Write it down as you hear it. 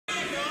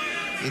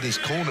in his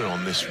corner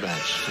on this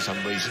match for some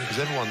reason, because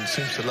everyone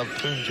seems to love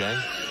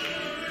Poomjaeng.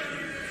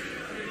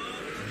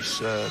 He's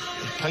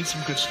played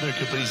some good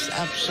snooker, but he's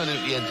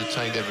absolutely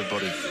entertained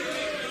everybody.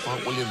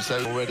 Mike Williams,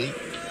 though, already.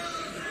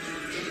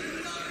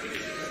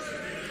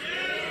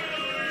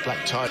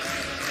 Black tie.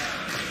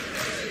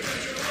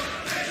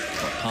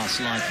 Got past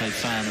Lipo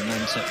fan and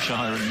then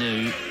Tepshire and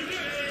New.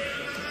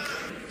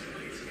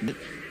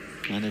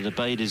 And it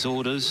obeyed his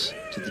orders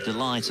to the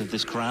delight of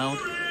this crowd.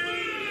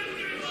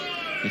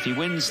 If he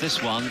wins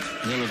this one,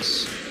 he'll have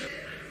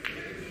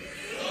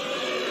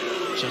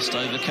just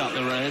overcut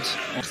the red.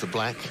 Off the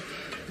black.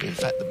 In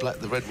fact,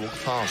 the red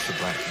walked past the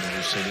black. Now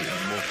we've seen it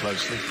more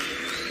closely.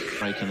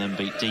 Break and then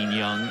beat Dean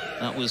Young.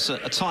 That was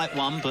a tight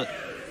one, but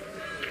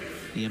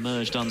he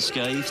emerged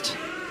unscathed.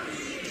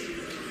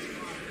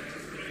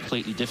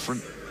 Completely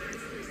different.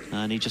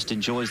 And he just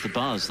enjoys the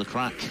buzz, the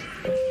crack.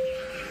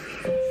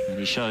 And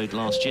he showed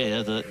last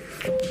year that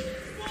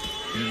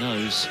he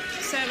knows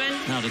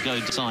how to go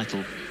to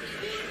title.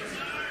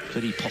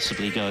 Could he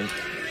possibly go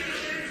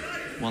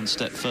one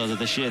step further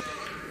this year?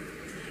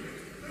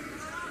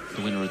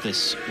 The winner of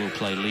this will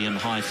play Liam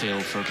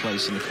Highfield for a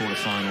place in the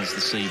quarterfinals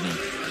this evening.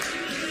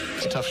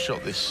 It's a tough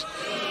shot, this.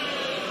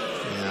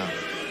 Yeah.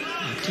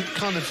 He did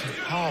kind of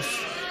half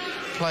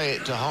play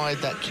it to hide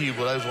that cue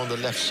ball over on the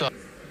left side.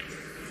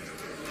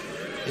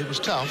 It was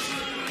tough,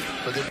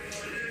 but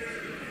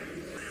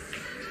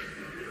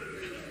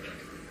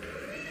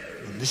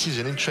this is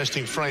an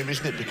interesting frame,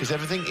 isn't it? Because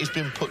everything has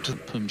been put to...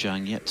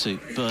 Poomjaeng yet to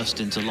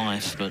burst into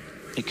life, but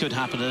it could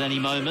happen at any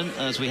moment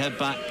as we head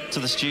back to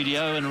the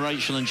studio and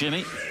Rachel and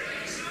Jimmy.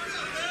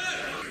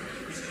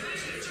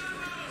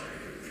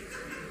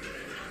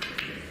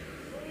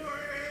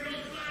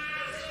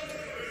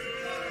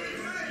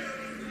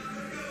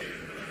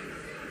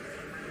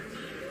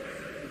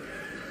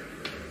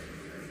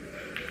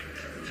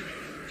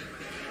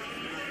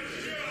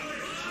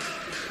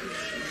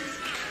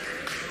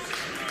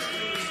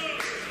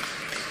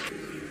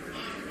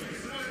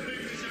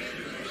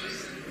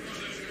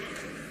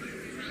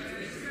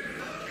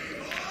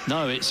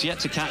 No, it's yet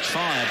to catch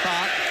fire,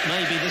 but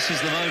maybe this is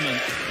the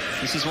moment.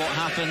 This is what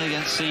happened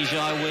against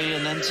Sijai Wee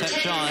and then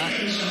Tepshire.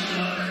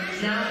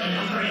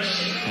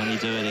 Can he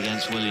do it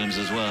against Williams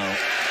as well?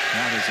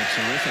 That is a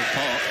terrific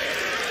pot.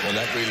 Well,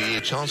 that really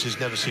is. Chances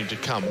never seem to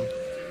come.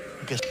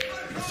 I guess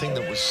the thing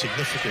that was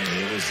significant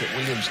here was that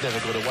Williams never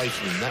got away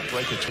from him. That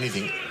break or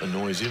anything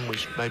annoys him,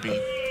 which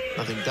maybe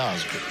nothing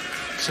does, but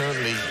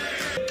certainly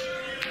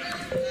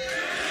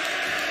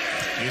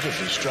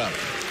beautifully struck.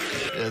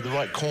 The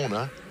right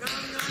corner.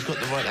 He's got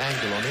the right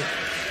angle on it.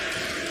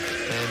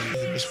 And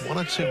he missed one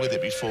or two with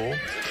it before.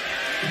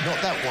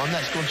 Not that one,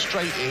 that's gone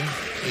straight in.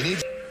 He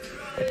needs...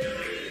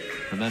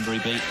 Remember, he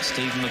beat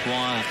Stephen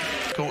Maguire.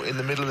 Caught in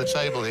the middle of the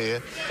table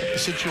here. The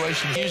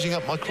situation is using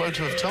up my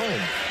quota of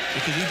time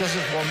because he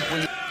doesn't want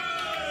William...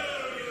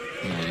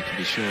 No, you can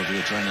be sure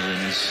the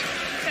adrenaline is...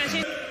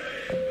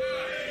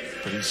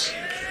 But he's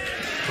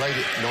played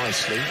it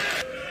nicely.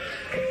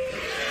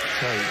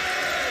 So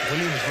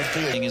Williams would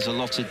be... His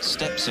allotted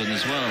steps in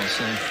as well,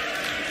 so...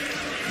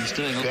 He's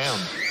doing down.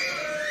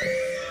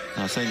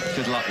 I think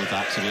good luck with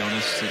that, to be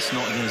honest. It's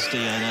not in his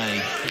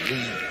DNA.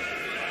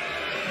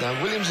 Now,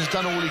 Williams has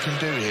done all he can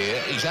do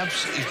here. He's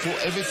brought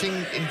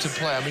everything into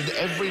play. I mean,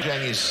 every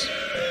gang is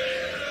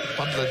a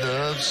bundle of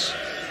nerves.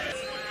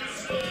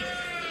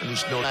 And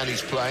he's not, and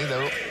he's playing.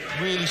 They're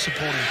really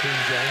supporting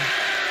Poomjaeng.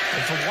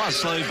 And for one...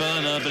 Slow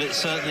burner, but it's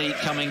certainly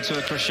coming to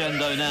a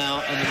crescendo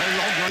now.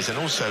 And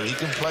also, he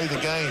can play the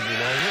game, you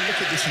know.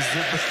 Look at this.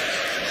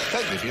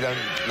 If you don't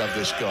love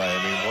this guy,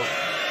 I mean, what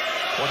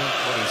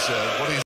is